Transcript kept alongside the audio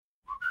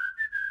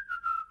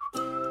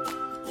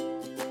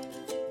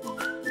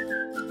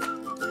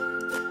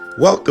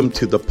Welcome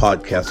to the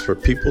podcast for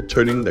people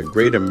turning the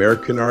great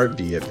American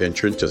RV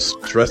adventure into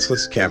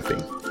stressless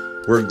camping.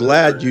 We're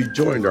glad you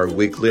joined our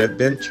weekly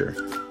adventure.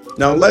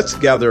 Now let's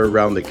gather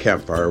around the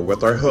campfire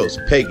with our hosts,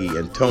 Peggy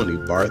and Tony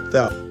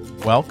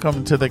Barthel.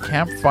 Welcome to the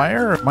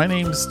campfire. My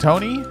name's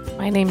Tony.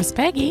 My name's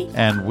Peggy.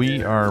 And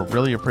we are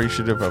really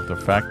appreciative of the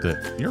fact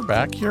that you're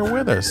back here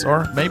with us.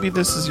 Or maybe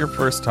this is your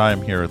first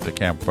time here at the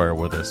campfire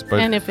with us.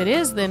 And if it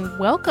is, then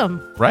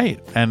welcome. Right.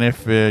 And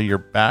if you're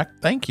back,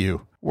 thank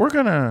you. We're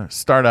going to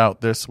start out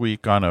this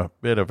week on a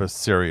bit of a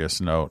serious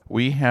note.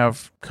 We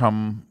have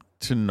come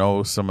to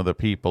know some of the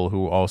people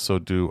who also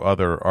do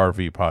other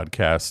RV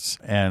podcasts.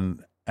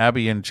 And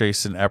Abby and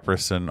Jason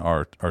Epperson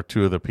are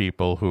two of the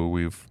people who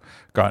we've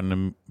gotten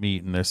to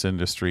meet in this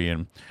industry.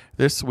 And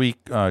this week,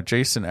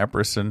 Jason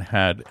Epperson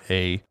had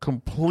a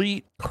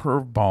complete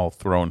curveball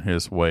thrown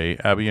his way.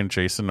 Abby and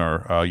Jason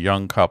are a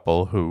young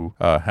couple who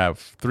have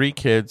 3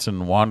 kids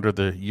and wander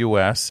the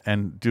U.S.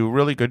 and do a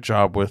really good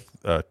job with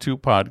 2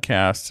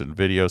 podcasts and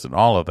videos and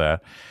all of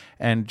that.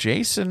 And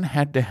Jason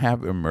had to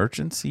have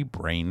emergency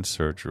brain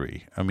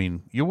surgery. I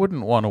mean, you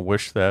wouldn't want to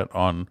wish that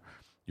on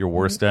your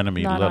worst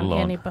enemy, Not let on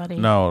alone anybody.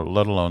 No,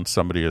 let alone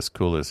somebody as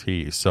cool as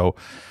he. So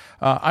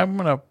I'm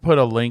going to put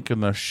a link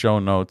in the show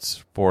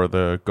notes for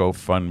the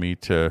GoFundMe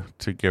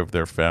to give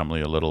their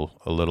family a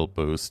little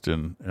boost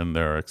in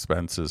their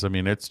expenses. I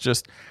mean, it's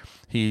just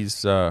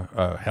he's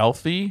a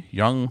healthy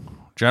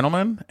young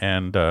gentleman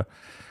and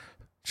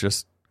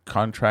just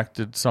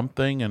contracted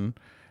something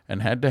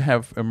and had to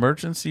have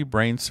emergency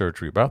brain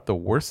surgery. About the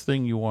worst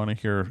thing you want to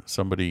hear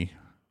somebody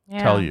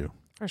tell you.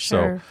 For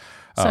sure.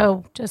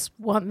 So just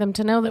want them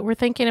to know that we're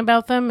thinking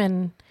about them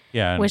and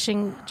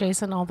wishing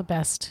Jason all the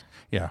best.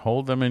 Yeah,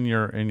 hold them in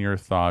your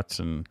thoughts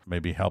and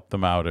maybe help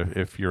them out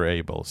if you're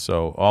able.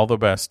 So all the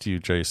best to you,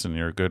 Jason.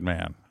 You're a good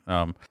man.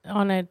 On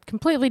a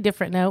completely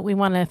different note, we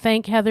want to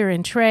thank Heather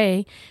and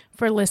Trey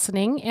for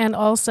listening and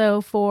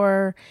also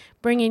for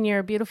bringing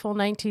your beautiful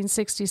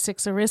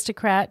 1966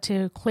 Aristocrat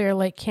to Clear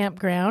Lake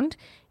Campground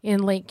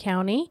in Lake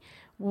County.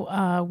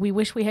 We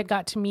wish we had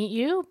got to meet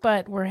you,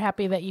 but we're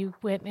happy that you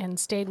went and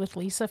stayed with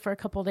Lisa for a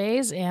couple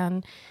days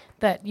and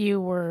that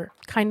you were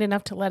kind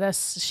enough to let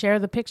us share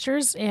the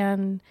pictures,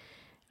 and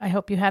I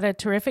hope you had a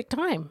terrific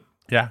time.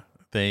 Yeah,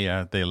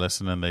 they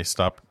listened and they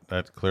stopped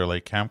at Clear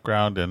Lake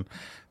Campground and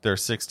their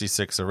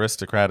 66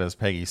 Aristocrat, as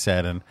Peggy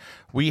said. And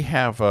we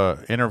have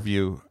an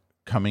interview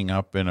coming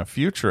up in a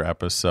future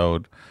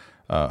episode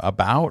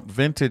about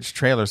vintage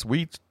trailers.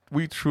 We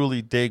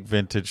truly dig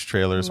vintage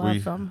trailers.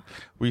 Love them.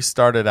 We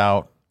started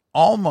out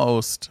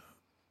almost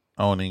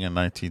owning a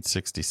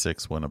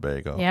 1966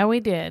 Winnebago. Yeah, we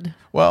did.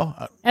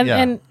 Well,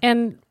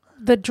 and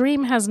the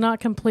dream has not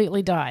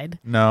completely died.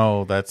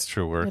 No, that's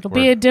true. It'll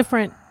be a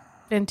different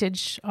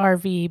vintage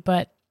RV,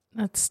 but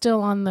it's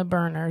still on the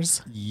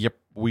burners. Yep,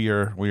 we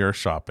are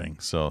shopping.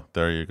 So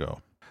there you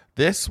go.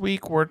 This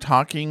week we're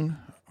talking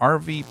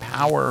RV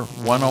Power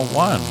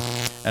 101.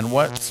 And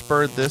what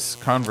spurred this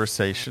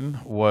conversation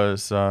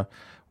was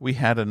we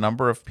had a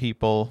number of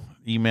people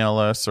email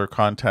us or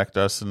contact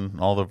us in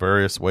all the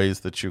various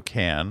ways that you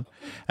can.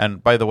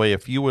 And by the way,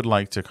 if you would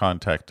like to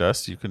contact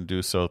us, you can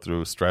do so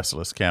through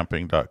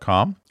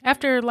stresslesscamping.com.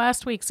 After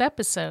last week's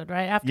episode,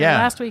 right?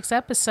 Last week's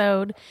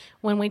episode,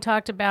 when we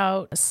talked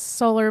about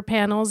solar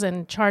panels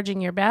and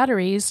charging your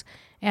batteries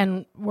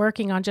and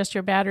working on just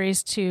your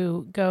batteries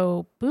to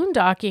go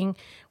boondocking,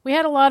 we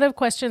had a lot of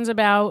questions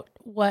about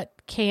what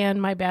can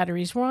my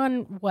batteries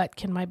run? What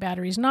can my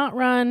batteries not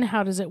run?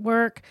 How does it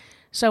work?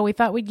 So we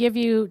thought we'd give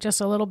you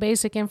just a little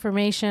basic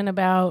information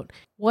about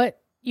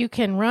what you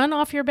can run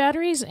off your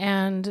batteries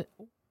and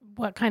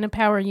what kind of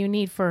power you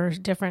need for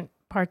different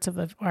parts of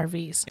the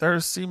RVs. There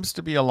seems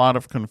to be a lot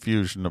of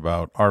confusion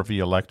about RV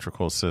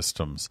electrical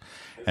systems.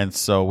 And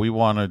so we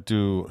want to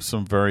do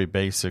some very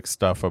basic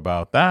stuff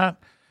about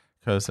that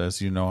because, as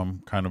you know,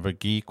 I'm kind of a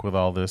geek with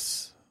all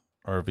this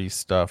RV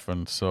stuff.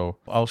 And so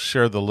I'll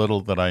share the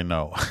little that I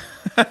know.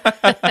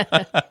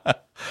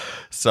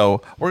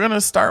 So we're going to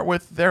start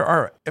with there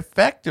are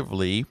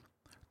effectively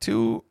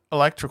 2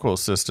 electrical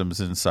systems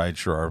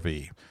inside your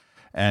RV.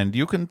 And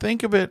you can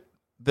think of it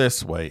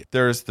this way.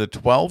 There's the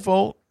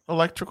 12-volt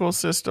electrical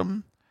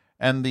system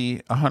and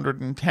the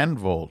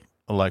 110-volt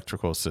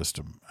electrical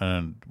system.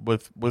 And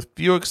with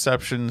few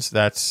exceptions,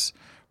 that's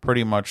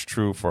pretty much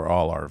true for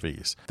all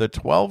RVs. The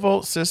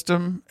 12-volt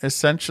system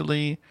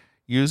essentially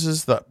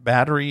uses the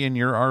battery in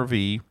your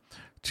RV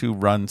to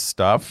run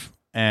stuff,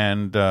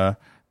 and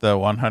the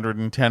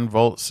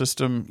 110-volt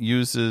system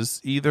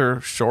uses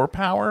either shore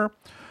power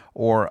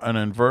or an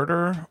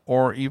inverter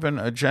or even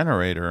a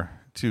generator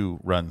to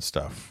run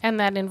stuff. And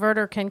that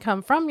inverter can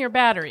come from your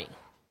battery.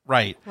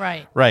 Right.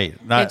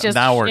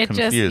 Now we're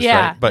confused.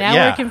 Right? But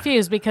we're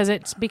confused because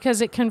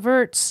it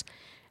converts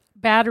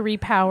battery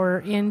power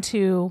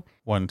into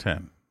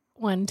 110.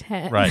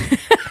 110. Right.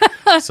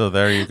 So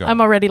there you go.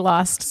 I'm already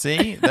lost.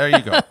 See, there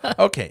you go.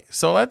 Okay,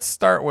 so let's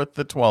start with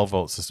the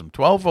 12-volt system.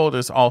 12-volt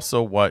is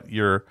also what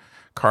your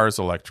car's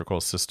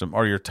electrical system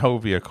or your tow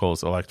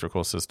vehicle's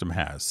electrical system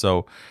has.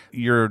 So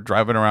you're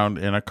driving around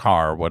in a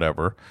car,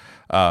 whatever,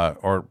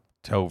 or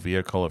tow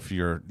vehicle if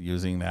you're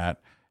using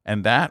that,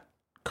 and that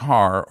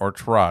car or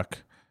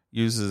truck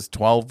uses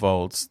 12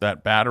 volts.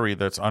 That battery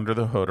that's under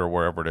the hood or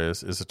wherever it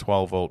is a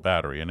 12-volt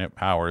battery, and it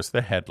powers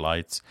the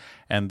headlights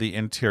and the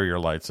interior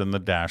lights and the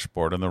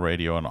dashboard and the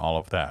radio and all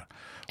of that.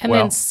 And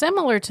then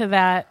similar to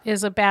that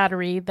is a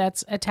battery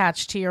that's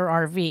attached to your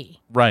RV.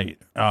 Right.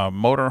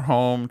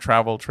 Motorhome,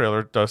 travel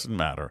trailer, doesn't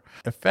matter.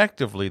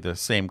 Effectively the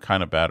same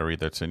kind of battery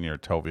that's in your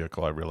tow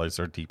vehicle. I realize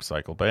they're deep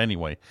cycle. But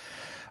anyway,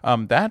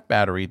 that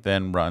battery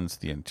then runs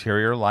the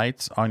interior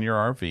lights on your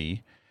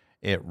RV.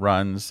 It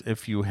runs,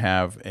 if you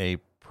have a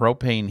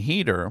propane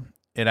heater,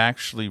 it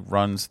actually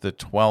runs the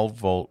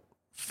 12-volt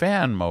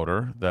fan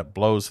motor that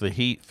blows the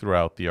heat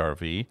throughout the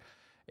RV.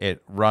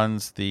 It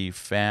runs the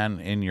fan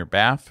in your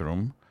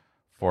bathroom,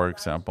 for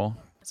example.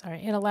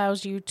 It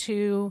allows you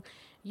to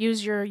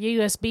use your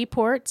USB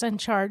ports and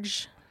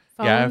charge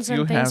phones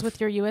and things with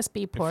your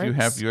USB ports. If you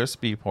have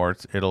USB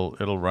ports,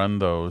 it'll run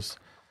those.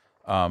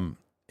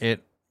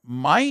 It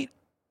might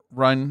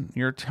run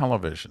your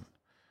television.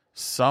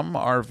 Some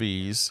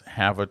RVs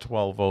have a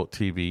 12-volt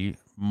TV.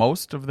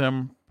 Most of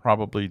them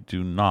probably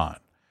do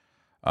not.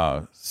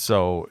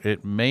 So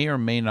it may or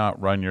may not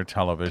run your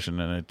television,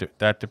 and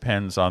that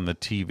depends on the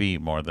TV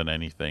more than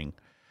anything.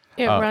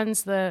 It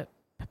runs the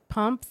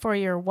pump for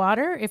your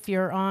water if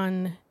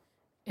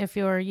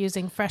you're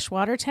using fresh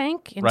water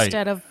tank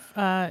instead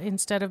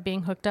of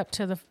being hooked up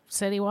to the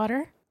city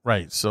water.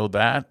 Right. So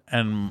that,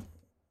 and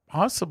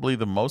possibly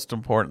the most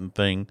important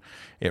thing,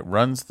 it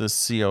runs the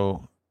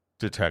CO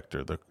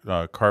detector,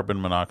 the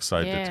carbon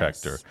monoxide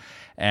detector.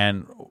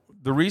 And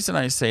the reason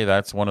I say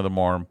that's one of the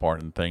more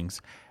important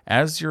things,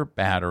 as your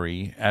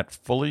battery at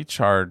fully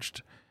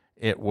charged,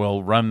 it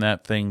will run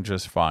that thing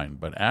just fine.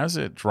 But as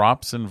it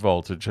drops in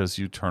voltage, as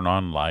you turn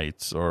on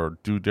lights or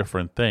do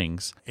different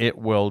things, it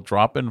will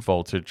drop in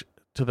voltage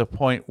to the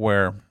point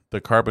where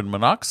the carbon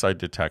monoxide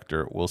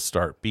detector will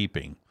start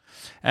beeping.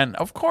 And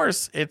of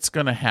course, it's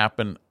going to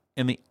happen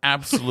in the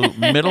absolute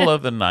middle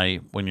of the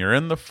night when you're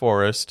in the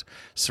forest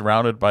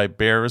surrounded by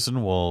bears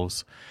and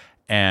wolves,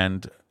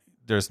 and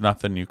there's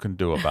nothing you can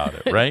do about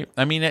it, right?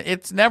 I mean,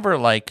 it's never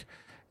like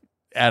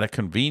at a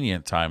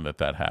convenient time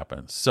that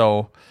happens.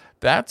 So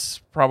that's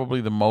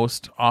probably the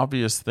most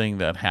obvious thing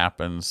that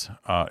happens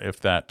if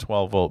that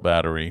 12-volt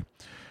battery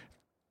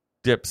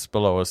dips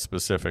below a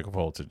specific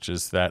voltage,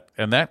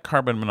 and that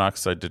carbon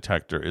monoxide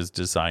detector is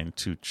designed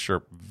to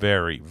chirp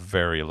very,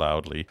 very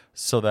loudly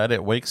so that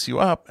it wakes you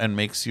up and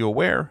makes you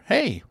aware,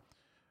 hey,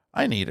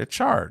 I need a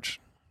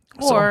charge.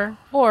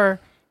 Or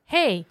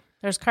hey,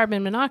 there's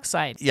carbon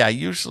monoxide. Yeah,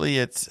 usually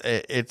it's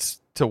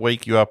to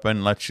wake you up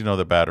and let you know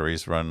the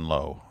batteries run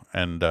low.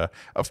 And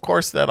of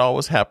course, that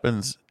always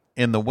happens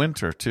in the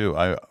winter too.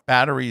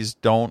 Batteries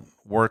don't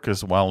work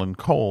as well in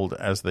cold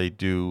as they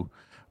do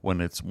when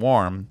it's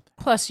warm.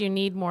 Plus, you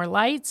need more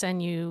lights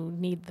and you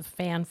need the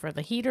fan for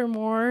the heater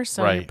more.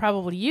 So You're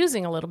probably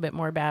using a little bit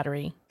more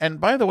battery. And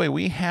by the way,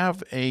 we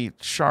have a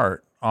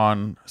chart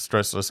on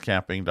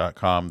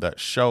stresslesscamping.com that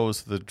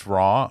shows the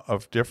draw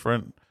of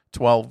different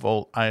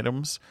 12-volt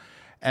items.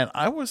 And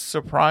I was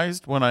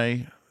surprised when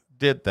I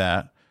did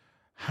that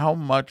how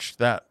much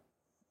that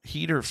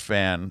heater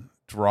fan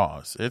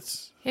draws.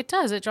 It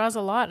does. It draws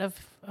a lot of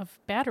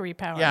battery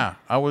power. Yeah,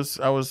 I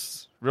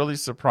was really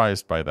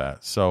surprised by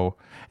that. So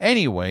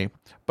anyway,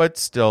 but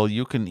still,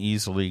 you can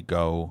easily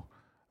go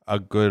a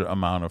good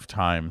amount of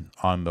time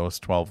on those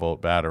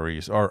 12-volt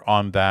batteries, or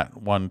on that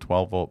one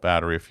 12-volt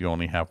battery if you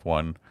only have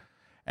one,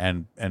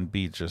 and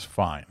be just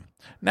fine.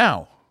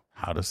 Now,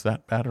 how does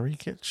that battery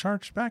get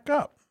charged back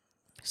up?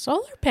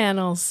 Solar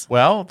panels.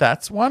 Well,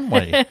 that's one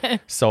way.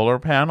 Solar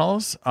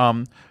panels.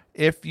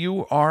 If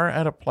you are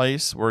at a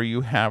place where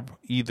you have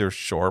either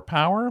shore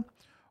power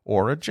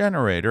or a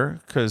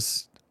generator,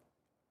 because,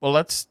 well,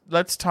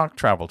 let's talk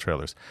travel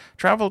trailers.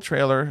 Travel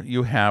trailer,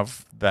 you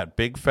have that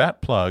big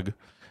fat plug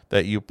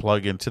that you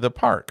plug into the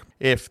park.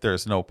 If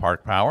there's no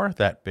park power,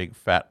 that big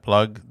fat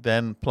plug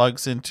then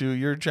plugs into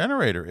your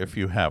generator if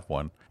you have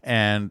one.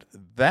 And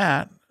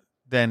that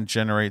then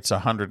generates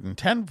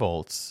 110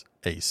 volts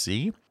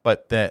AC,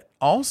 but that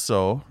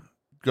also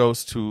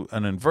goes to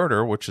an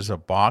inverter, which is a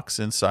box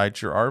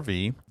inside your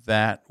RV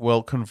that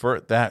will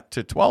convert that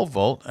to 12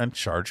 volt and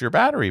charge your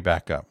battery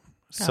back up.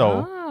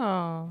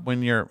 So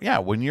when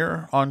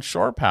you're on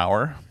shore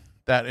power,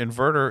 that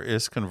inverter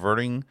is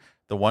converting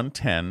the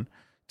 110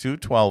 to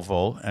 12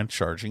 volt and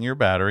charging your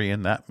battery,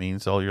 and that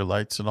means all your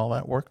lights and all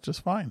that work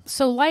just fine.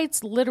 So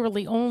lights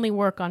literally only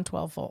work on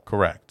 12 volt.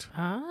 Correct.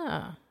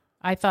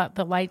 I thought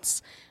the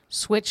lights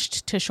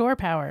switched to shore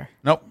power.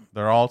 Nope,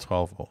 they're all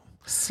 12 volt.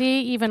 See,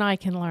 even I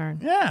can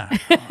learn. Yeah.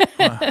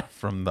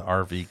 From the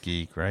RV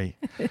geek, right?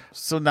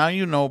 So now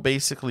you know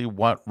basically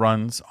what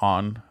runs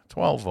on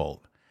 12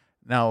 volt.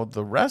 Now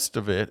the rest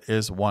of it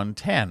is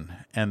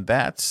 110, and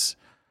that's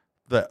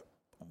the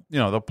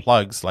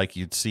plugs like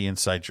you'd see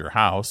inside your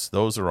house.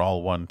 Those are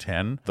all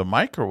 110. The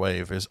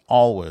microwave is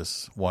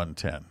always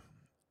 110.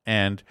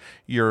 And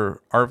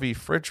your RV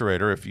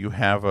refrigerator, if you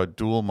have a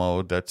dual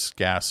mode that's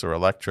gas or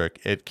electric,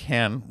 it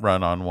can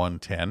run on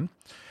 110.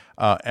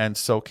 And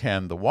so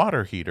can the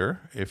water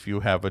heater. If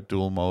you have a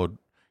dual mode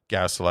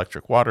gas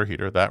electric water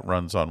heater, that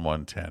runs on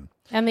 110.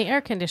 And the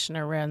air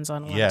conditioner runs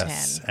on 110.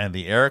 Yes, and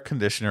the air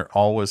conditioner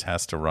always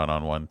has to run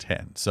on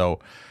 110. So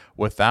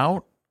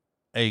without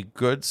a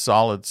good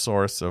solid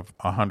source of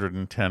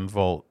 110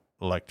 volt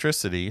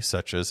electricity,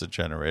 such as a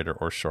generator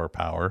or shore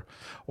power,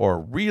 or a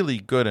really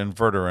good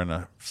inverter and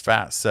a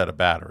fat set of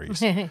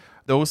batteries,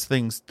 those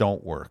things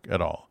don't work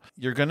at all.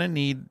 You're going to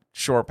need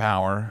shore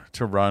power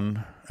to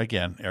run,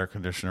 again, air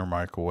conditioner,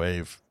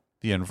 microwave,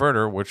 the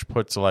inverter, which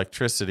puts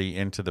electricity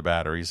into the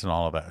batteries and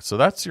all of that. So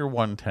that's your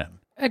 110.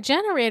 A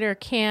generator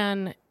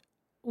can,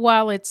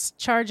 while it's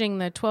charging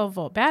the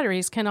 12-volt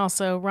batteries, can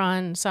also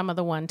run some of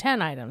the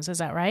 110 items. Is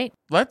that right?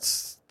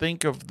 Let's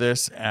think of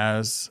this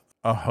as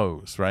a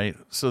hose, right?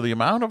 So the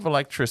amount of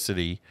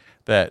electricity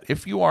that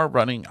if you are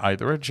running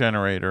either a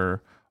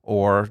generator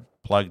or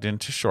plugged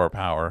into shore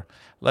power,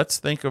 let's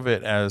think of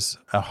it as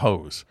a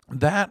hose.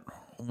 That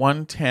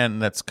 110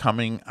 that's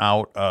coming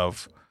out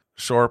of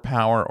shore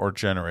power or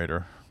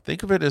generator,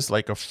 think of it as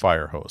like a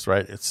fire hose,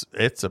 right?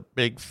 It's a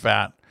big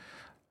fat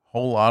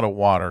whole lot of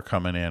water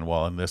coming in.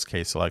 Well, in this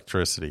case,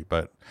 electricity,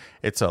 but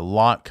it's a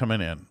lot coming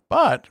in.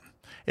 But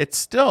it's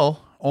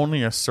still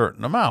only a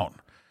certain amount.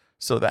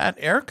 So that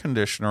air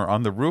conditioner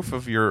on the roof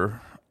of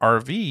your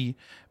RV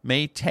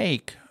may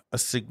take a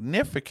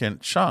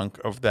significant chunk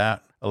of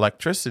that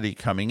electricity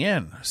coming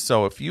in.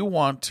 So if you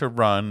want to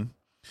run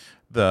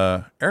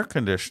the air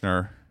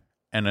conditioner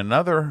and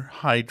another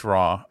high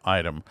draw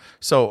item.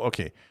 So,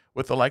 okay,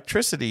 with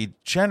electricity,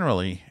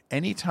 generally,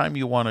 anytime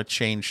you want to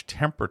change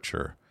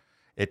temperature,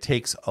 it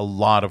takes a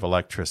lot of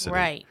electricity.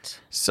 Right.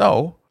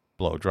 So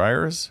blow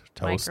dryers,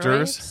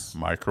 toasters,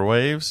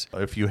 microwaves.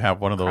 If you have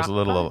one of those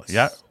little,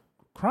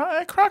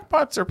 crock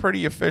pots are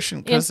pretty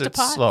efficient because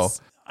it's slow.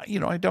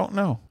 I don't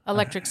know.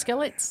 Electric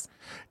skillets?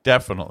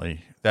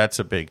 Definitely. That's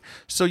a big.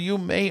 So you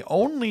may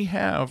only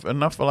have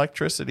enough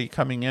electricity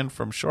coming in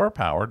from shore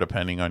power,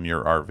 depending on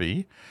your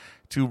RV,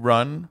 to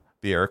run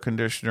the air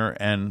conditioner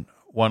and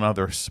one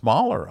other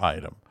smaller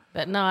item.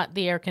 But not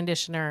the air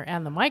conditioner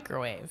and the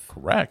microwave.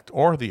 Correct.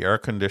 Or the air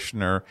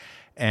conditioner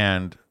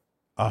and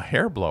a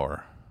hair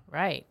blower.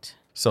 Right.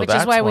 So Which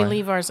is why we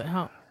leave ours at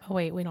home. Oh,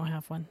 wait, we don't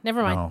have one.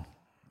 Never mind. No.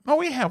 Oh,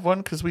 we have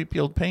one because we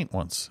peeled paint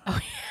once. Oh,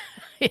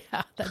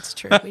 yeah, that's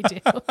true. We do.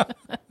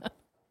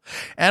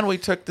 And we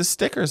took the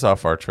stickers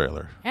off our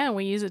trailer. And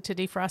we use it to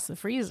defrost the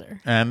freezer.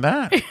 And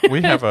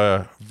we have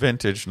a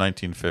vintage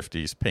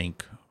 1950s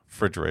pink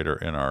refrigerator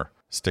in our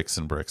Sticks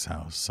and Bricks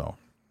house. So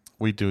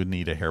we do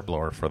need a hair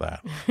blower for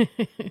that.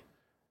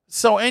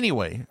 So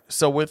anyway,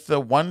 with the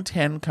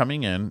 110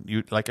 coming in,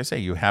 you, like I say,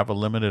 you have a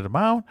limited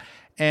amount.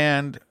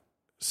 And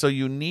so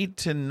you need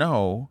to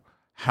know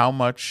how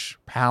much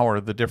power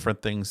the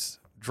different things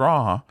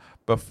draw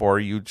before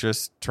you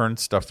just turn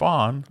stuff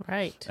on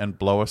and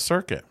blow a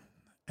circuit.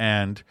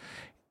 And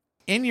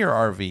in your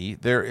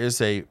RV, there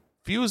is a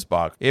fuse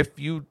box. If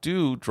you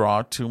do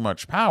draw too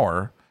much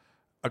power,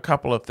 a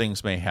couple of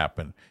things may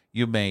happen.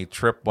 You may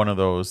trip one of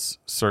those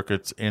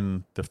circuits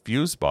in the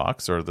fuse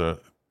box or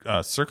the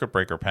circuit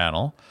breaker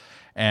panel,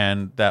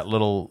 and that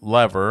little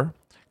lever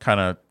kind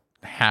of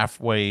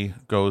halfway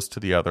goes to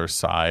the other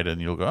side, and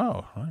you'll go,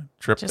 oh, I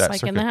tripped just that like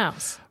circuit. in the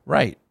house.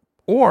 Right.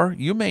 Or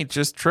you may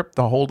just trip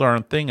the whole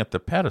darn thing at the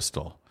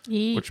pedestal,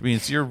 Yeet. Which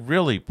means you're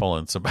really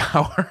pulling some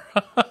power.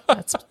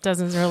 That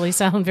doesn't really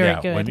sound very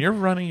good. When you're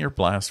running your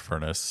blast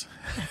furnace.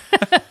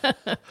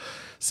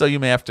 So you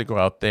may have to go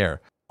out there.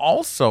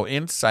 Also,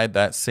 inside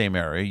that same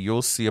area,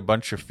 you'll see a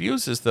bunch of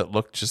fuses that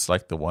look just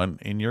like the one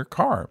in your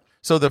car.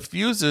 So the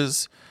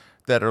fuses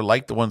that are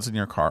like the ones in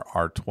your car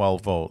are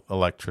 12-volt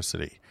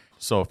electricity.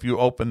 So if you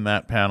open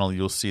that panel,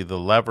 you'll see the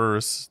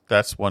levers,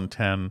 that's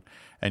 110,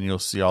 and you'll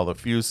see all the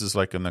fuses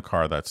like in the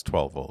car, that's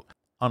 12-volt.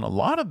 On a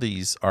lot of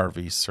these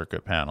RV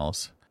circuit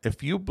panels,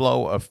 if you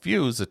blow a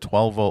fuse, a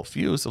 12-volt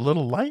fuse, a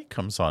little light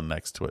comes on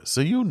next to it.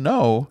 So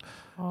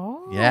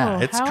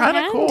it's kind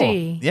of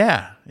cool.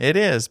 Yeah, it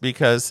is,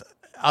 because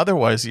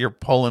otherwise you're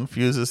pulling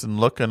fuses and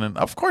looking, and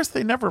of course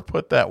they never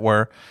put that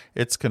where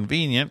it's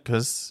convenient.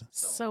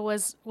 So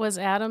was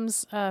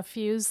Adam's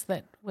fuse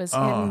that was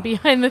hidden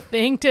behind the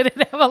thing, did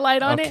it have a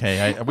light on it?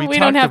 Okay, we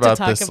don't have about to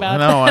talk this. about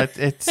no, that.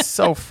 It's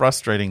so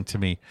frustrating to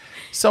me.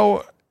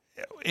 So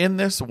in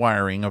this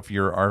wiring of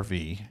your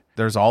RV,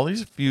 there's all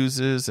these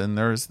fuses and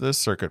there's the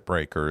circuit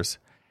breakers.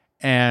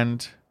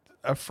 And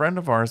a friend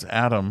of ours,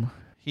 Adam,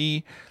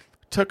 he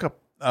took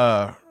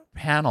a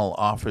panel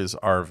off his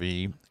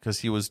RV because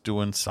he was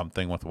doing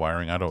something with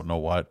wiring, I don't know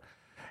what.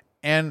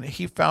 And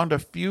he found a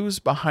fuse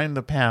behind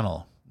the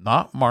panel,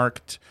 not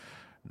marked,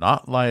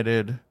 not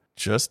lighted,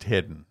 just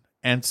hidden.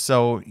 And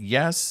so,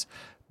 yes,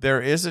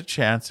 there is a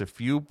chance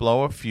if you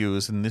blow a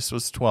fuse, and this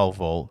was 12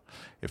 volt,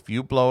 if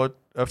you blow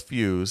a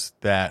fuse,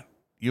 that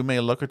you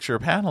may look at your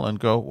panel and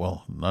go,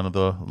 well, none of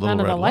the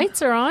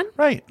lights are on.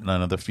 Right.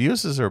 None of the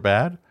fuses are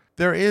bad.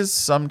 There is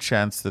some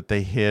chance that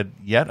they hid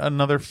yet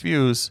another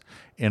fuse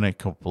in a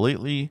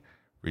completely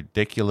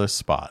ridiculous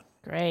spot.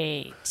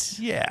 Great.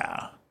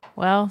 Yeah.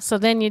 Well, so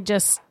then you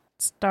just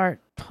start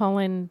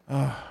pulling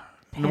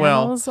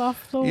panels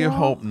off the wall? You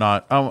hope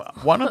not.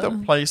 One of the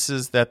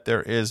places that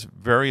there is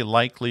very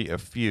likely a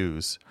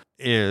fuse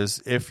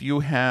is if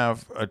you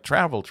have a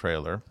travel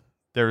trailer,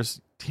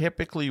 there's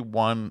typically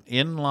one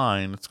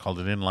inline, it's called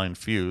an inline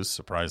fuse,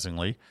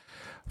 surprisingly,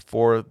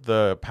 for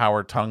the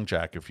power tongue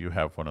jack if you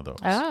have one of those.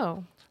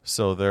 Oh.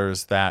 So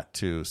there's that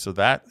too. So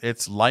that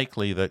it's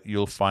likely that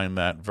you'll find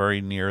that very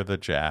near the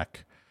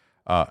jack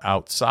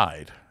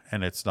outside,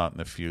 and it's not in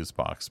the fuse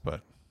box,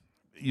 but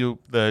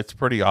it's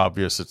pretty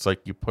obvious. It's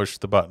like you push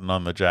the button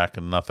on the jack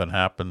and nothing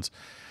happens,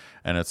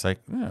 and it's like,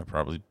 I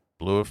probably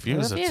blew a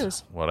fuse.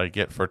 It's what I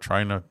get for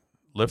trying to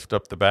lift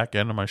up the back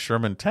end of my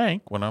Sherman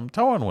tank when I'm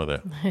towing with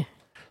it.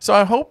 So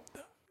I hope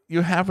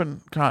you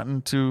haven't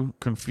gotten too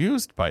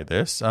confused by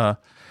this.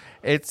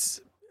 It's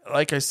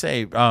like I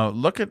say,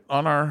 look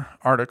on our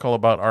article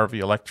about RV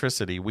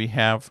electricity. We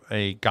have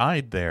a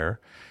guide there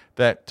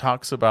that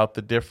talks about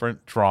the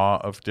different draw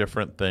of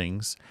different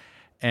things.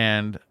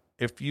 And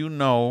if you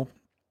know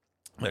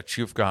that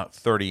you've got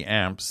 30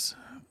 amps,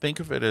 think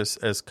of it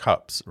as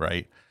cups,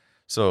 right?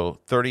 So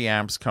 30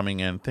 amps coming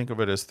in, think of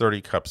it as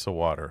 30 cups of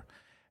water.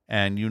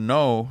 And you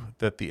know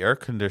that the air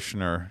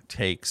conditioner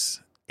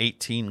takes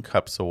 18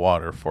 cups of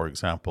water, for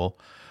example.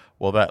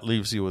 Well, that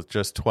leaves you with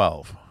just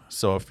 12.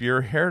 So if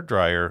your hair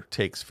dryer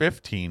takes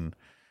 15,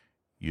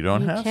 you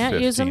have 15. You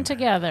can't use them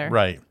together.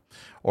 Right.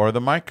 Or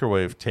the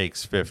microwave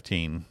takes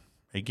 15.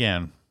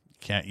 Again, you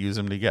can't use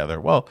them together.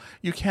 Well,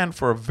 you can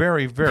for a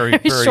very, very,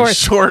 very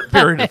short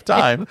period of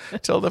time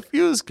until the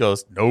fuse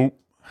goes, nope.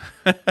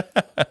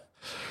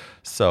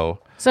 So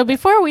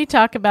before we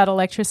talk about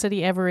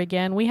electricity ever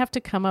again, we have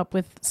to come up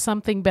with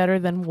something better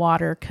than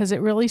water, because it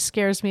really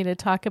scares me to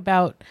talk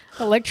about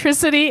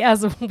electricity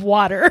as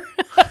water.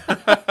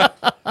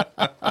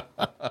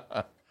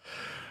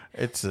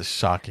 It's a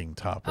shocking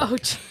topic. Oh,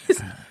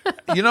 jeez.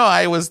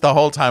 I was the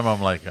whole time,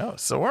 I'm like,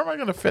 so where am I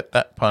going to fit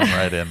that pun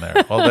right in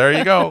there? Well, there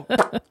you go.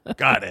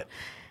 Got it.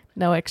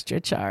 No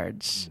extra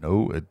charge.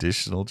 No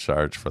additional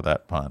charge for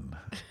that pun.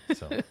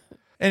 So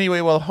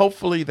anyway, well,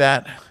 hopefully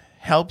that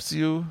helps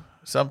you.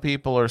 Some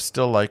people are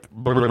still like,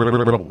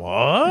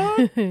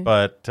 what?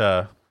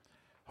 But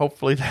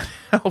hopefully that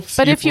helps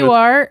you. But if you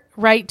are,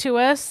 write to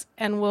us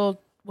and we'll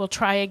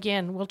try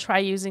again. We'll try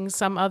using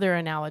some other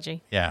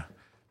analogy. Yeah.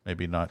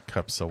 Maybe not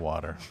cups of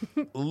water.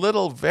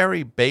 Little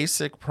very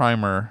basic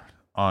primer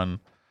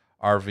on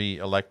RV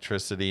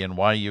electricity and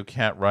why you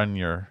can't run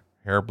your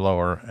hair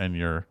blower and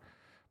your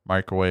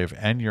microwave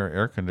and your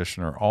air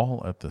conditioner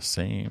all at the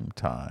same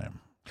time.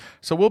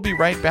 So we'll be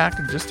right back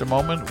in just a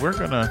moment. We're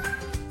going to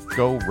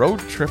go road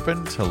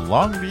tripping to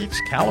Long Beach,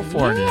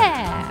 California.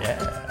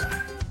 Yeah.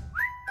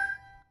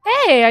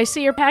 Hey, I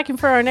see you're packing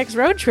for our next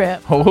road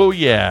trip. Oh,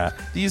 yeah.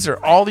 These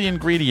are all the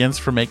ingredients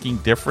for making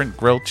different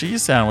grilled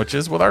cheese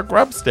sandwiches with our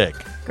grub stick.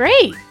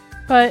 Great.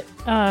 But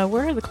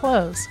where are the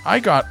clothes? I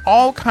got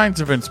all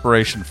kinds of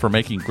inspiration for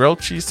making grilled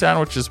cheese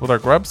sandwiches with our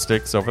grub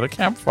sticks over the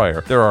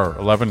campfire. There are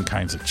 11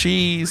 kinds of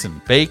cheese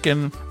and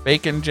bacon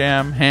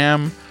jam,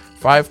 ham,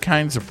 5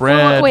 kinds of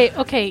bread. Oh, wait,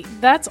 okay.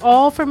 That's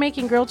all for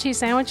making grilled cheese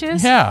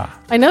sandwiches? Yeah.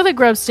 I know the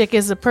grub stick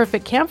is the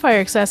perfect campfire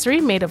accessory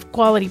made of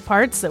quality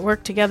parts that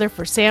work together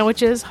for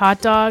sandwiches,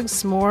 hot dogs,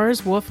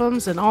 s'mores,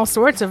 woofums, and all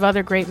sorts of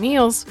other great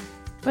meals.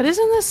 But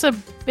isn't this a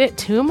bit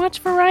too much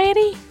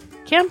variety?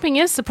 Camping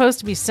is supposed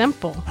to be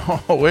simple.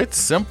 Oh, it's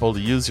simple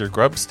to use your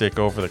grub stick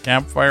over the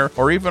campfire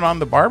or even on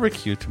the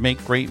barbecue to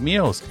make great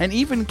meals. And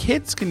even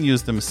kids can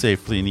use them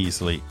safely and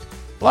easily.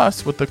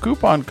 Plus, with the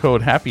coupon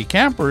code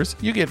HAPPYCAMPERS,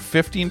 you get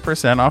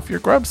 15% off your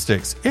grub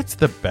sticks. It's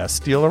the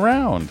best deal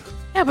around.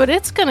 Yeah, but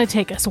it's going to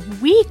take us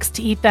weeks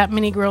to eat that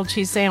many grilled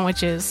cheese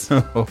sandwiches.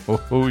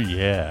 Oh,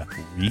 yeah.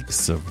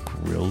 Weeks of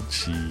grilled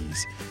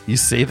cheese. You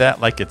say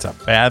that like it's a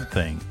bad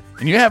thing.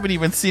 And you haven't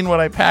even seen what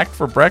I packed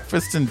for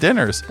breakfast and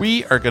dinners.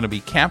 We are going to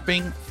be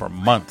camping for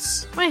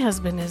months. My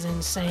husband is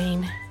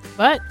insane.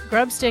 But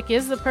Grubstick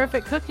is the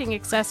perfect cooking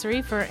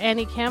accessory for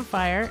any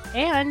campfire,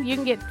 and you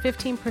can get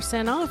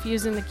 15% off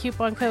using the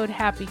coupon code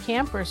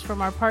HAPPYCAMPERS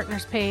from our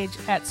partners page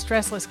at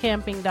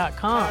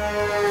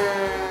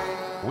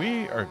stresslesscamping.com.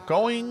 We are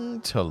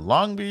going to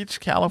Long Beach,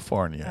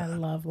 California. I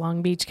love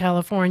Long Beach,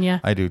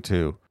 California. I do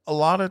too. A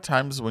lot of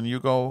times when you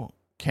go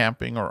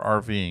camping or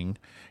RVing,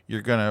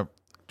 you're going to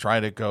try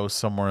to go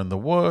somewhere in the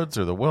woods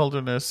or the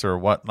wilderness or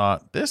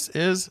whatnot. This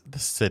is the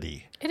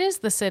city. It is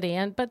the city,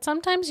 but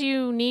sometimes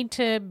you need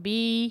to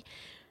be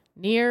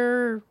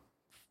near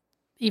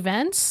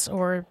events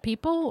or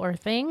people or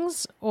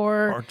things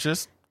or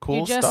just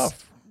cool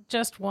stuff.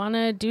 Just want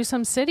to do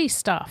some city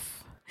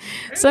stuff.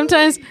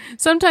 Sometimes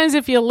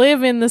if you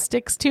live in the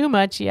sticks too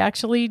much, you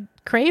actually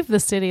crave the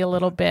city a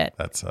little bit.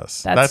 That's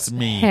us. That's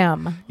me.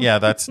 Him. Yeah,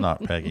 that's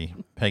not Peggy.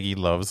 Peggy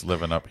loves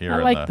living up here.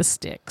 I like the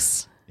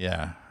sticks.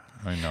 Yeah,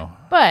 I know.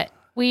 But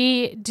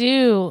we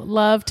do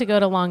love to go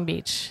to Long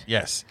Beach.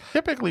 Yes.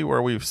 Typically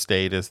where we've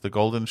stayed is the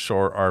Golden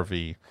Shore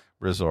RV,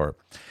 resort.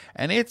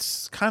 And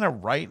it's kind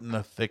of right in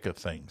the thick of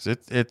things.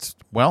 It's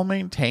well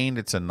maintained.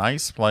 It's a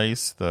nice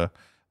place. The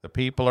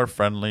people are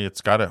friendly.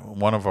 It's got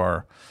one of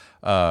our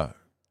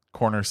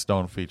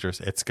cornerstone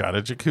features. It's got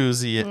a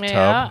jacuzzi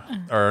tub,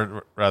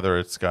 or rather,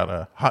 it's got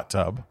a hot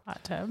tub.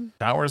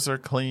 Showers are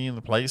clean.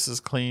 The place is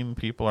clean.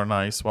 People are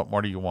nice. What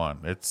more do you want?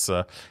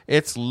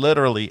 It's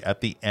literally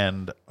at the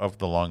end of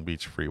the Long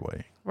Beach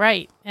Freeway.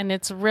 Right, and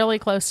it's really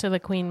close to the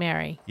Queen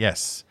Mary.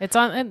 Yes, it's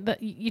on.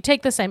 You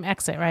take the same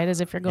exit, right, as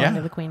if you're going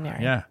to the Queen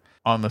Mary. Yeah.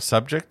 On the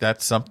subject,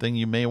 that's something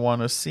you may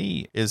want to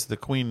see is the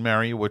Queen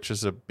Mary, which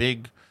is a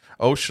big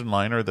ocean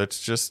liner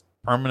that's just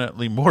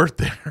permanently moored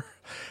there,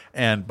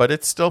 but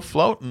it's still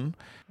floating.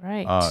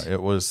 Right.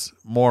 It was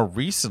more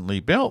recently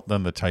built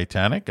than the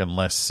Titanic and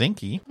less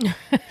sinky.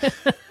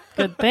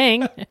 Good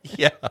thing.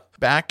 Yeah.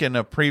 Back in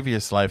a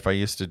previous life, I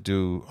used to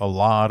do a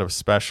lot of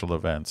special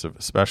events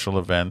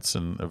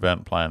and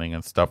event planning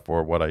and stuff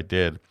for what I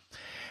did.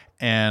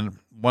 And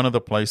one of the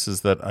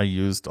places that I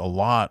used a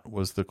lot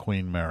was the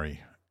Queen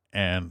Mary.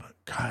 And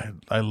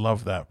God, I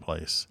love that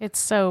place. It's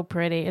so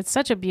pretty. It's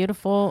such a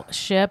beautiful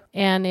ship.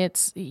 And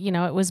it's,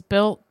 it was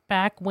built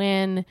back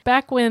when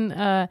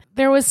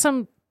there was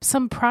some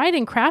pride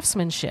in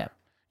craftsmanship.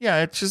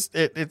 Yeah,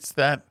 it's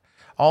that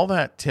all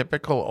that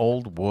typical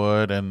old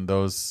wood and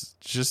those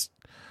just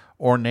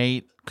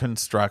ornate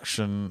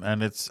construction,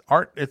 and it's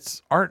art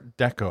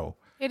deco.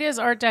 It is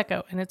art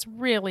deco, and it's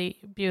really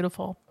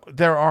beautiful.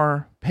 There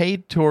are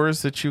paid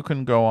tours that you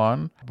can go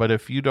on, but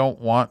if you don't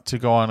want to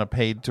go on a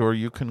paid tour,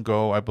 you can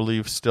go, I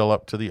believe, still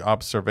up to the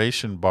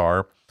observation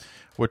bar,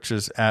 which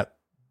is at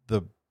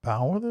the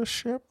bow of the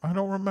ship. I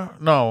don't remember.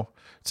 No,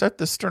 it's at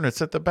the stern.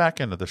 It's at the back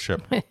end of the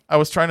ship. I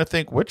was trying to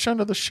think, which end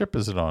of the ship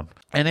is it on?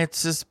 And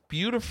it's this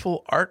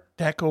beautiful art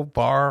deco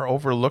bar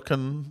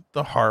overlooking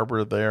the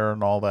harbor there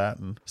and all that.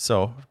 And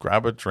so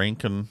grab a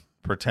drink and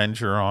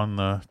pretend you're on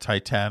the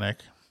Titanic.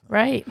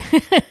 Right.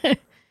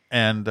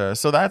 And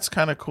so that's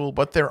kind of cool.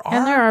 But there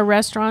are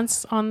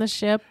restaurants on the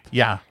ship.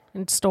 Yeah.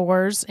 And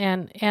stores.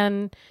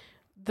 And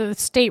the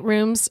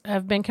staterooms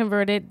have been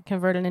converted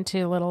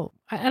into little,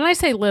 and I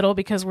say little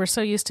because we're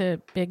so used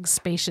to big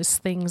spacious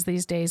things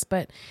these days,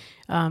 but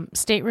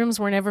staterooms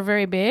were never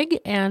very big,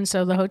 and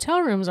so the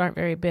hotel rooms aren't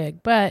very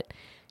big, but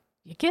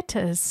you get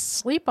to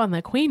sleep on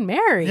the Queen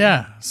Mary.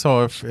 Yeah,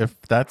 so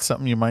if that's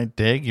something you might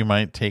dig, you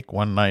might take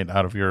one night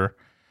out of your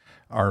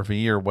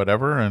RV or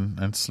whatever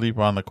and sleep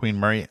on the Queen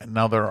Mary.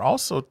 Now, there are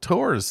also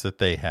tours that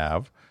they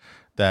have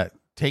that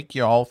take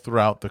you all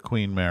throughout the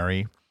Queen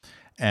Mary,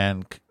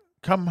 and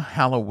come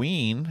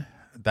Halloween,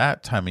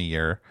 that time of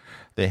year,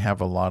 they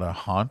have a lot of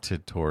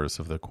haunted tours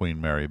of the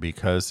Queen Mary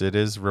because it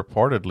is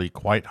reportedly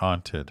quite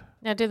haunted.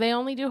 Now, do they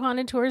only do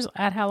haunted tours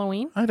at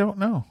Halloween? I don't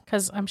know.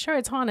 Because I'm sure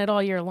it's haunted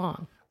all year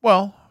long.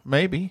 Well,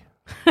 maybe.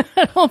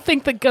 I don't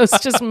think the ghosts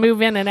just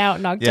move in and out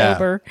in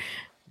October.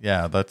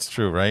 Yeah, that's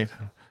true, right?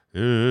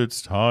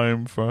 It's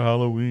time for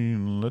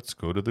Halloween. Let's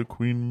go to the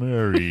Queen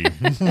Mary.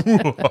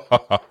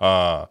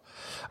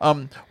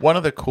 One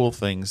of the cool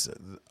things,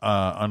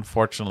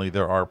 unfortunately,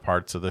 there are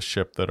parts of the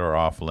ship that are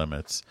off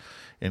limits,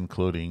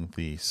 including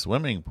the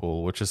swimming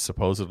pool, which is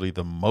supposedly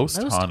the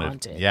most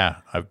haunted.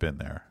 Yeah, I've been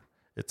there.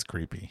 It's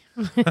creepy.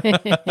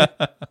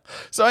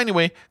 So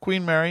anyway,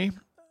 Queen Mary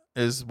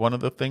is one of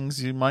the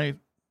things you might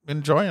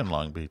enjoy in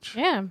Long Beach.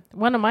 Yeah.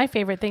 One of my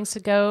favorite things to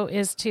go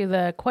is to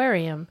the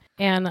aquarium.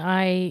 And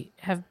I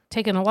have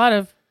taken a lot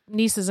of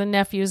nieces and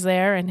nephews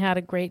there and had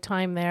a great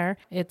time there.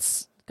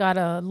 It's got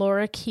a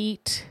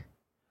lorikeet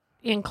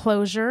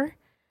enclosure,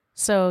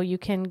 so you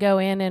can go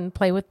in and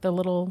play with the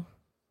little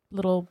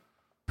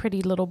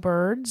pretty little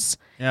birds.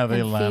 Yeah,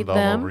 they land all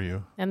over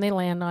you. And they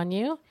land on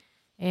you.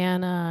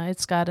 And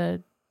it's got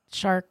a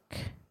shark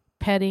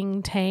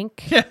petting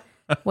tank. Yeah.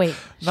 Wait,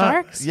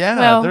 sharks? Yeah,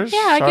 well, there's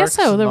I guess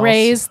so. The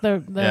rays,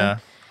 the Yeah.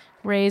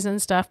 rays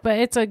and stuff. But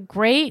it's a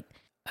great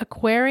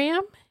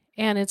aquarium,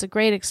 and it's a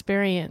great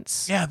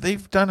experience. Yeah,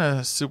 they've done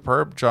a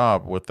superb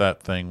job with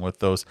that thing, with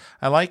those.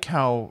 I like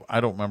how,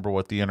 I don't remember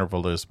what the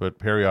interval is, but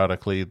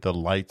periodically the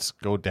lights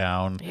go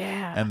down.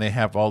 Yeah. And they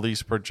have all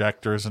these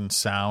projectors and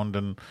sound,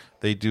 and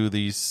they do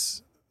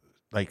these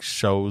like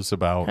shows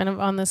about Kind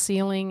of on the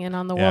ceiling and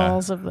on the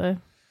walls of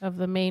the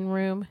main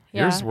room.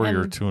 Here's where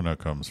your tuna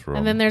comes from.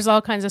 And then there's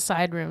all kinds of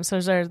side rooms. So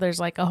there's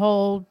like a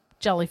whole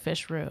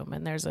jellyfish room,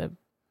 and there's a,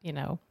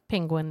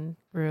 penguin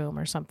room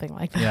or something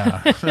like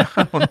that. Yeah.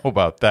 I don't know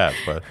about that,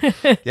 but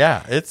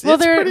yeah, it's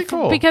pretty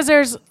cool. Because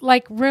there's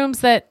like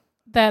rooms that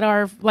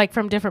are like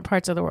from different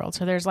parts of the world.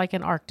 So there's like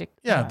an Arctic.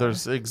 Yeah,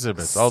 there's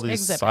exhibits, all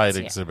these side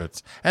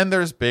exhibits. And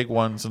there's big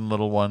ones and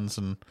little ones.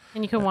 And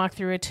you can walk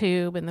through a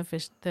tube, and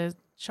the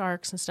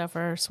sharks and stuff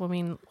are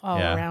swimming all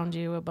around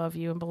you, above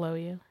you, and below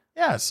you.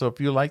 Yeah, so if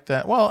you like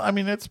that, well, I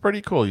mean, it's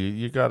pretty cool.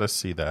 You got to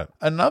see that.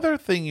 Another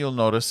thing you'll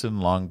notice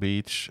in Long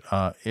Beach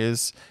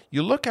is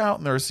you look out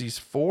and there's these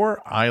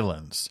 4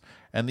 islands.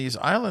 And these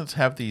islands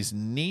have these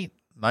neat,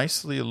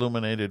 nicely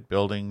illuminated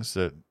buildings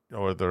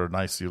they're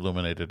nicely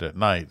illuminated at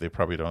night. They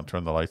probably don't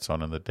turn the lights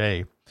on in the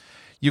day.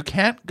 You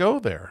can't go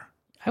there.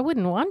 I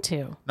wouldn't want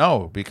to.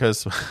 No,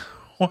 because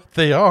what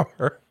they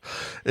are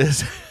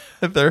is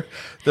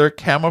they're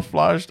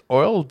camouflaged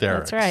oil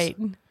derricks. That's right.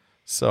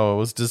 So it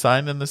was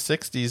designed in the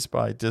 60s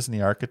by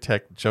Disney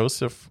architect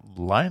Joseph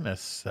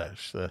Linus.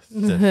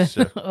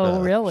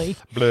 Oh, really?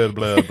 Blah,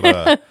 blah,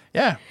 blah.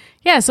 Yeah.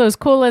 Yeah, so as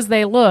cool as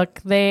they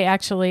look, they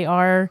actually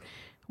are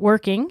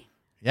working.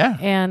 Yeah.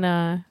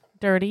 And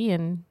dirty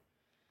and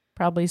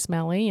probably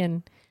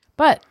smelly,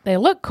 but they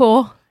look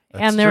cool.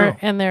 That's and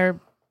true.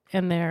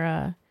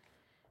 they're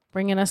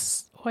bringing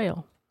us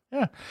oil.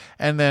 Yeah.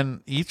 And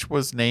then each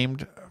was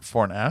named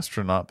for an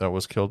astronaut that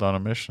was killed on a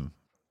mission.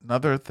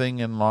 Another thing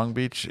in Long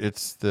Beach,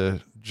 it's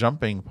the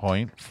jumping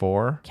point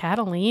for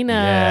Catalina.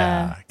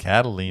 Yeah,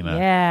 Catalina.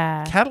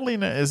 Yeah.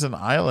 Catalina is an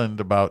island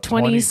about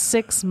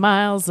 26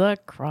 miles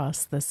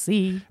across the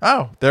sea.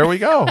 Oh, there we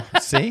go.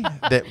 See?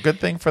 Good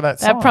thing for that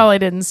song. That probably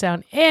didn't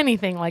sound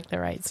anything like the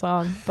right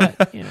song,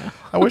 but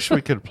I wish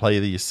we could play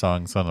these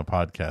songs on a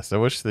podcast. I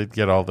wish they'd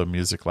get all the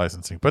music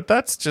licensing, but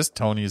that's just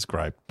Tony's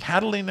gripe.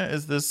 Catalina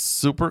is this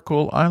super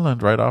cool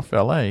island right off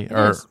LA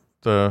or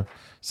the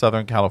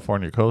Southern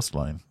California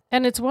coastline.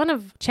 And it's one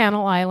of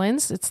Channel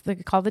Islands. It's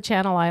called the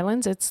Channel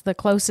Islands. It's the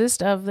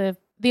closest of the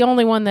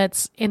only one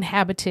that's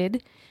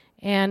inhabited.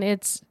 And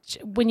it's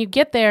when you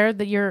get there,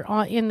 that you're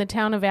in the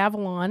town of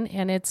Avalon,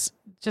 and it's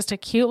just a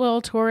cute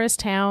little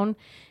tourist town.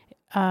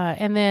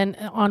 And then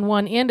on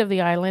one end of the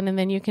island, and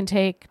then you can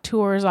take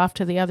tours off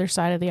to the other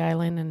side of the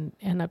island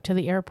and up to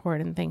the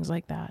airport and things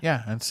like that.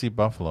 Yeah, and see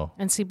buffalo.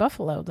 And see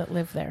buffalo that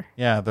live there.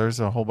 Yeah, there's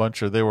a whole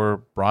bunch they were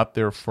brought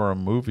there for a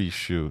movie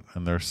shoot,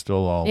 and they're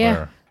still all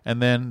there. And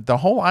then the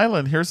whole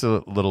island, here's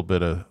a little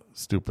bit of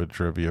stupid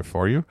trivia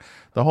for you.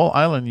 The whole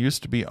island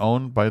used to be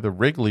owned by the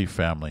Wrigley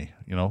family,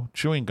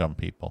 chewing gum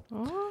people.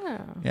 Oh.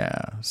 Yeah,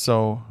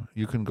 so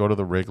you can go to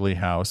the Wrigley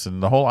house,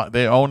 and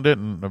they owned it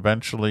and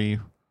eventually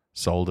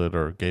sold it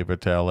or gave it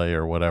to LA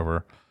or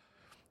whatever.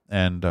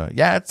 And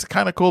it's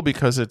kind of cool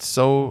because it's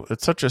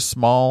such a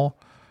small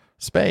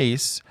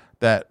space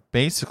that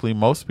basically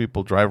most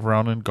people drive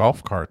around in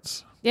golf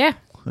carts. Yeah.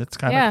 It's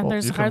kind of cool.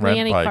 There's hardly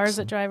any cars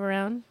that drive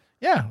around.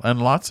 Yeah,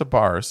 and lots of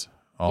bars.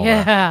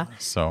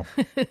 So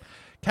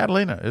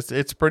Catalina,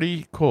 it's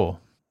pretty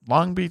cool.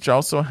 Long Beach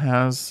also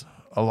has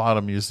a lot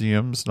of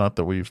museums. Not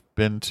that we've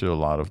been to a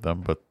lot of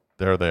them, but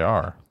there they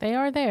are. They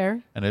are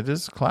there. And it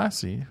is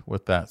classy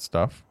with that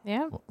stuff.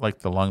 Yeah. Like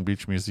the Long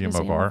Beach Museum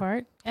of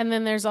Art. And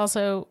then there's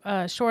also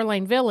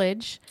Shoreline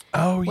Village,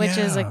 which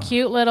is a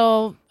cute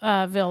little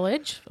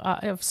village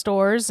of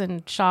stores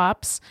and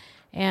shops,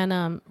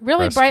 and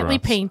really brightly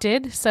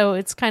painted. So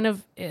it's kind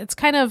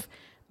of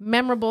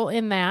memorable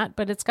in that,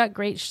 but it's got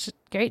great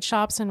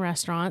shops and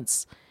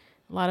restaurants.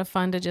 A lot of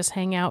fun to just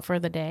hang out for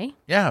the day.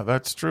 Yeah,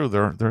 that's true.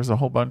 There's a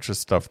whole bunch of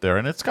stuff there,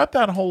 and it's got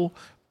that whole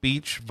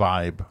beach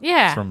vibe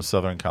from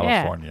Southern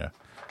California,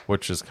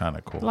 which is kind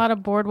of cool. A lot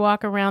of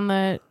boardwalk around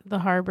the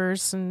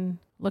harbors and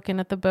looking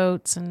at the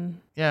boats and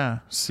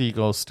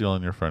seagulls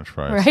stealing your French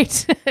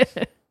fries.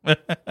 Right.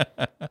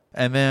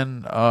 And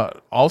then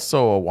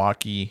also a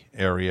walkie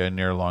area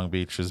near Long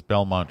Beach is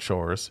Belmont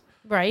Shores.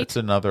 Right. It's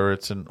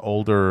an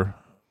older,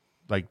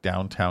 like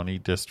downtown-y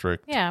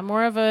district. Yeah,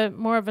 more of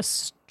a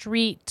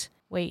street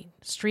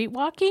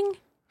walking?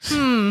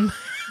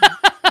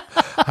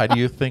 How do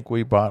you think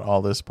we bought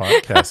all this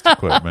podcast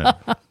equipment?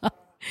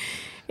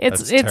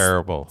 It's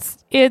terrible.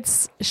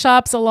 It's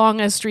shops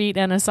along a street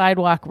and a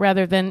sidewalk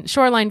rather than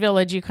Shoreline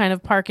Village. You kind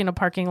of park in a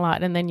parking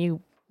lot and then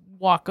you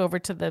walk over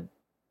to the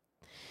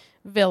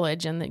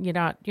village, and then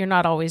you're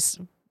not always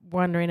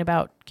wondering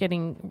about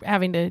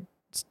having to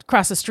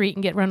cross the street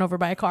and get run over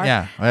by a car.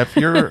 Yeah.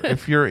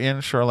 If you're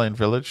in Shoreline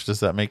Village, does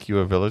that make you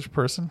a village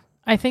person?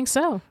 I think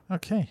so.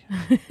 Okay.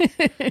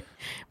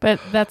 But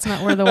that's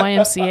not where the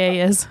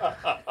YMCA is.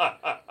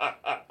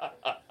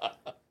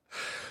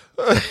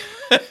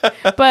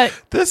 But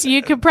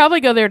you could probably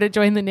go there to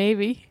join the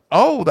Navy.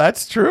 Oh,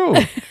 that's true.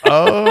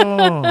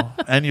 Oh,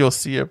 and you'll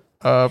see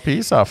a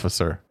peace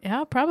officer.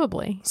 Yeah,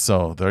 probably.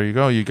 So there you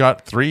go. You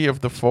got 3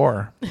 of the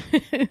 4.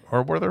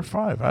 Or were there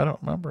 5? I don't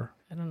remember.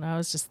 I don't know. I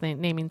was just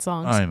naming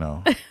songs. I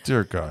know.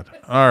 Dear God.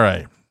 All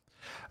right.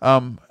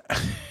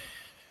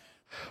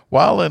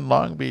 While in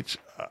Long Beach,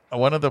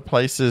 one of the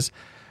places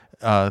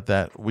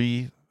that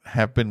we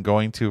have been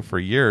going to for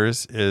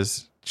years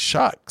is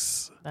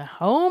Chuck's. The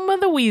home of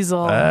the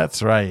weasel.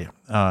 That's right.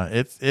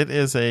 It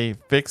is a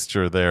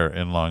fixture there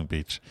in Long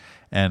Beach.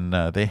 And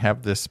they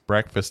have this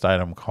breakfast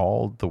item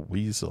called the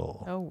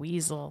Weasel. Oh,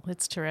 Weasel.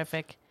 It's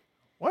terrific.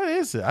 What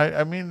is it?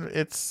 I mean,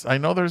 I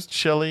know there's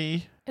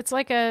chili. It's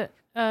like a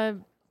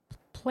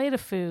plate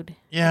of food.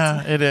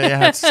 Yeah,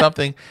 it's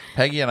something.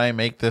 Peggy and I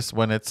make this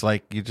when it's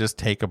like you just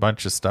take a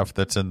bunch of stuff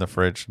that's in the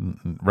fridge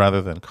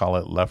rather than call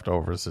it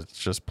leftovers. It's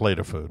just plate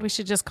of food. We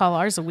should just call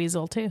ours a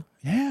Weasel too.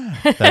 Yeah,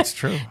 that's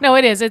true. No,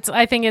 it is.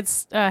 I think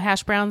it's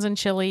hash browns and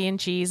chili and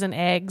cheese and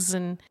eggs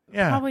and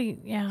probably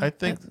I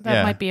think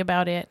that might be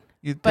about it.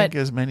 You'd think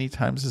as many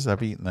times as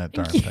I've eaten that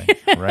darn thing,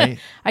 right?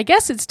 I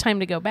guess it's time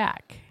to go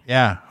back.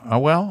 Yeah.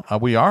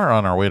 We are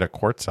on our way to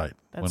Quartzsite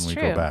That's when we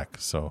true. go back.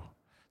 So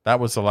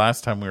that was the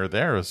last time we were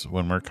there, is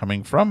when we're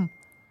coming from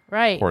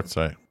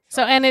Quartzsite.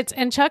 So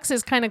and Chuck's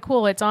is kind of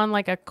cool. It's on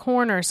like a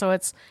corner, so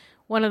it's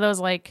one of those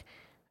like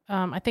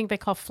I think they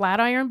call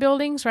Flatiron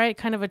buildings, right?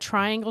 Kind of a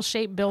triangle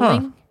shaped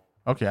building.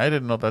 Huh. Okay, I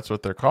didn't know that's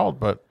what they're called,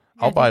 but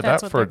I'll buy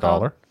that for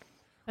 $1.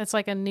 That's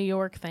like a New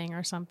York thing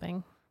or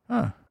something.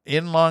 Huh.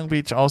 In Long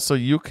Beach, also,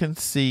 you can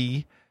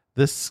see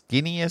the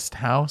skinniest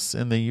house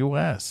in the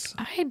U.S.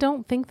 I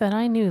don't think that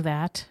I knew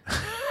that.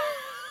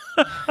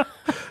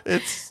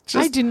 It's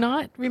just, I do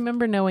not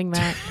remember knowing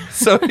that.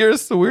 So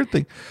here's the weird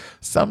thing.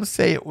 Some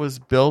say it was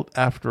built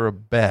after a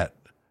bet,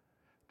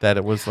 that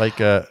it was like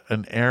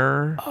an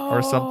error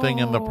or something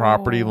in the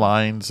property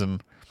lines,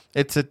 and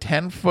it's a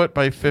 10-foot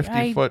by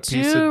 50-foot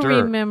piece of dirt. I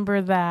do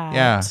remember that.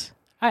 Yeah.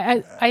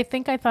 I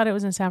think I thought it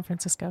was in San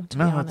Francisco, to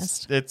be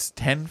honest. It's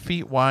 10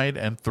 feet wide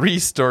and 3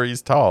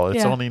 stories tall.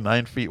 It's only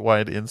 9 feet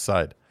wide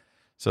inside.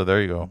 So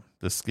there you go.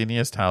 The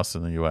skinniest house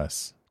in the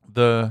U.S.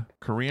 The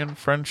Korean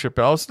Friendship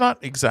Bell. It's not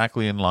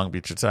exactly in Long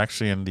Beach. It's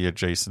actually in the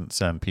adjacent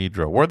San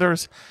Pedro, where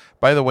there's,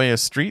 by the way, a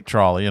street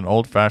trolley, an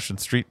old-fashioned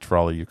street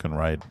trolley you can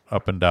ride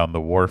up and down the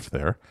wharf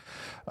there.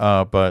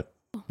 But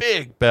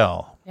big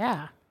bell.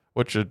 Yeah.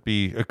 Which would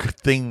be a good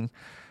thing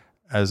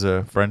as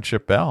a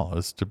friendship bell,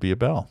 is to be a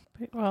bell.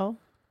 Well,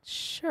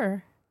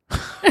 sure.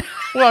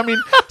 Well, I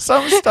mean,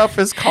 some stuff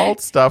is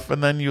called stuff,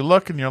 and then you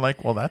look and you're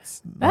like, well,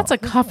 that's a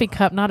coffee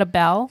cup, not a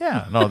bell.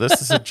 Yeah, no,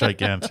 this is a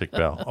gigantic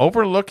bell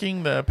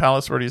overlooking the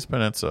Palos Verdes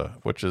Peninsula,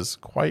 which is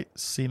quite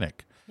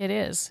scenic. It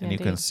is. And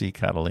indeed. You can see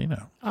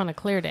Catalina. On a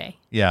clear day.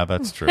 Yeah,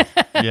 that's true.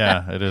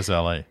 Yeah, it is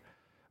LA.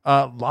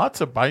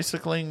 Lots of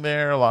bicycling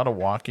there, a lot of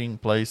walking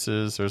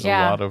places. There's a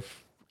lot of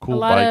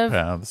cool bike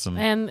paths.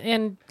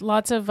 And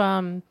lots of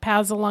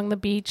paths along the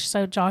beach,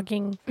 so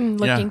jogging,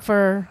 looking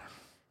for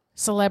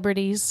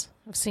celebrities.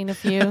 I've seen a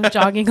few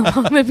jogging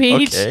along the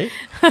beach. Okay.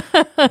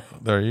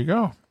 There you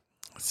go.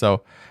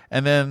 So,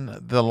 and then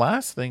the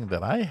last thing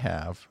that I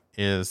have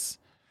is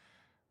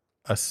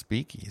a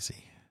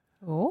speakeasy.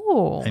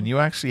 Oh. And you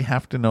actually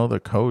have to know the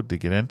code to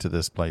get into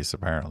this place,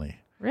 apparently.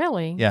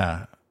 Really?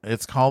 Yeah.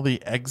 It's called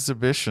the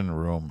Exhibition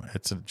Room.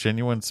 It's a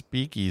genuine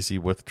speakeasy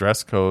with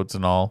dress codes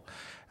and all,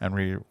 and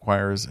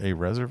requires a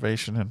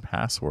reservation and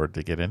password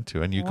to get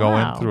into. And you go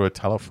in through a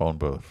telephone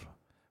booth.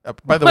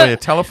 By the way, a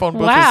telephone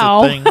booth is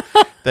a thing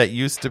that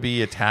used to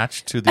be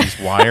attached to these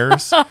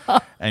wires,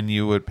 and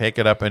you would pick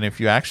it up. And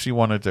if you actually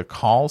wanted to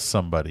call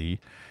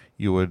somebody,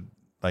 you would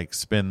like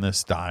spin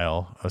this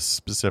dial a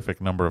specific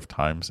number of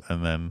times,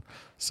 and then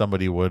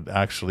somebody would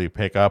actually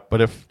pick up. But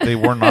if they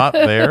were not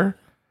there,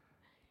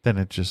 then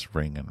it just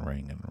ring and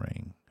ring and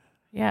ring.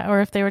 Yeah,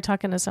 or if they were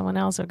talking to someone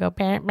else, it would go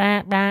bah,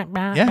 bah, bah,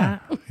 bah, yeah,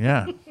 bah.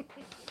 Yeah.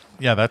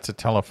 Yeah, that's a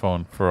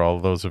telephone for all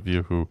those of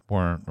you who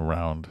weren't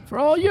around. For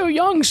all you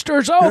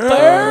youngsters out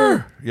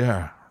there.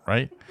 Yeah,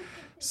 right?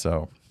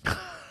 So,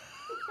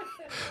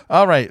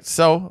 all right.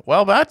 So,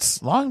 well,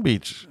 that's Long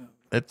Beach.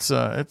 It's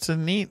a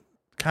neat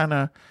kind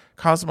of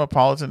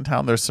cosmopolitan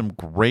town. There's some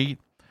great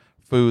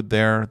food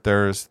there.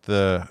 There's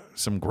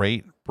some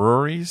great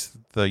breweries.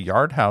 The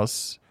Yard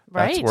House,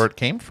 that's where it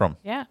came from.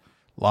 Yeah.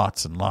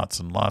 Lots and lots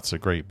and lots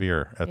of great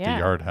beer at the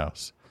Yard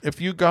House. If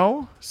you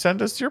go,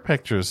 send us your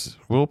pictures.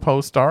 We'll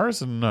post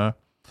ours, and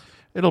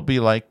it'll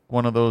be like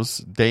one of those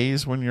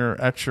days when you're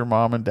at your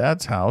mom and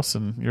dad's house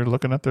and you're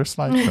looking at their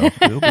slideshow.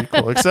 It'll be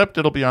cool. Except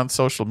it'll be on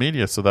social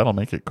media, so that'll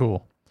make it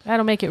cool.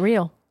 That'll make it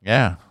real.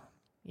 Yeah.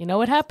 You know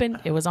what happened?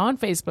 It was on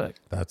Facebook.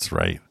 That's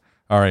right.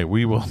 All right,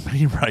 we will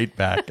be right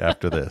back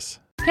after this.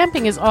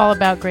 Camping is all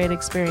about great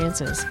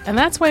experiences, and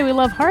that's why we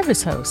love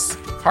Harvest Hosts.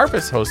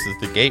 Harvest Host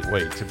is the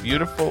gateway to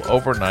beautiful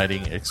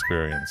overnighting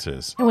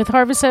experiences. And with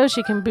Harvest Host,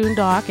 you can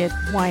boondock at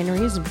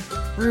wineries,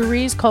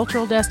 breweries,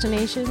 cultural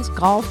destinations,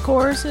 golf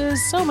courses,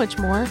 so much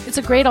more. It's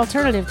a great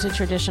alternative to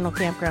traditional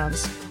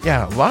campgrounds.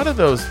 Yeah, a lot of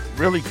those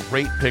really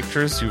great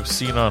pictures you've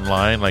seen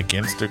online, like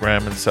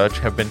Instagram and such,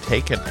 have been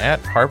taken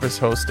at Harvest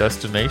Host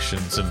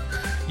destinations, and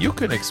you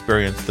can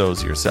experience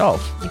those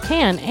yourself. You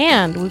can,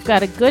 and we've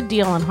got a good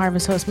deal on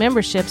Harvest Host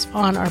memberships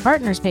on our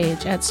partners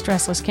page at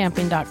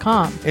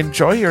stresslesscamping.com.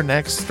 Enjoy your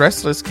next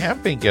stressless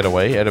camping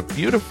getaway at a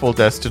beautiful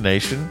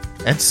destination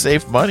and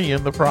save money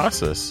in the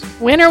process.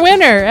 Winner,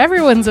 winner.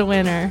 Everyone's a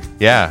winner.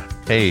 Yeah.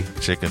 Hey,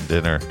 chicken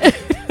dinner.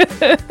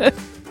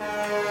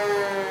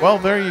 Well,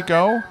 there you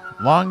go.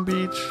 Long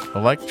Beach,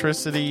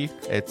 electricity.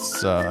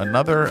 It's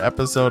another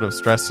episode of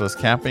Stressless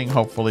Camping.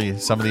 Hopefully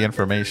some of the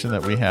information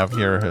that we have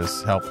here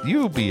has helped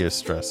you be a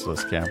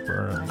stressless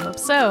camper. I hope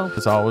so.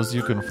 As always,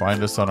 you can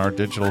find us on our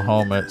digital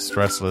home at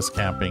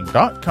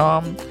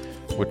stresslesscamping.com,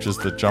 which is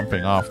the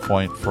jumping off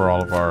point for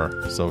all of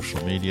our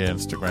social media,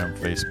 Instagram,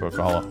 Facebook,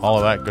 all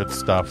of that good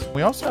stuff.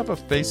 We also have a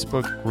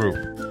Facebook group,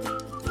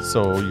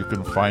 so you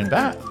can find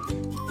that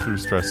through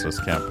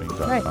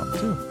stresslesscamping.com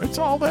too. It's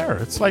all there.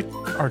 It's like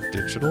our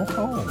digital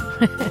home.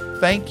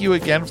 Thank you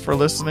again for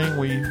listening.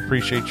 We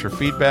appreciate your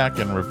feedback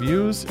and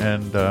reviews,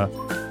 and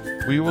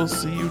we will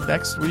see you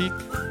next week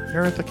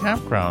here at the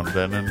campground.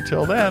 And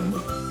until then,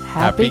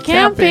 happy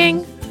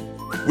camping.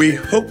 We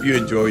hope you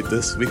enjoyed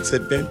this week's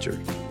adventure.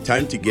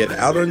 time to get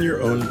out on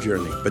your own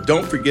journey. But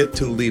don't forget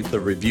to leave the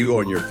review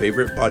on your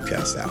favorite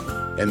podcast app.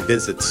 And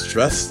visit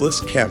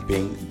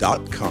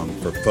stresslesscamping.com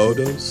for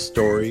photos,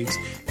 stories,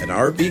 an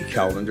RV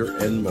calendar,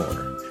 and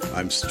more.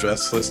 I'm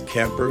Stressless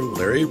Camper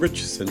Larry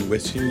Richardson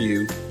wishing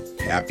you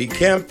happy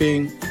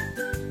camping.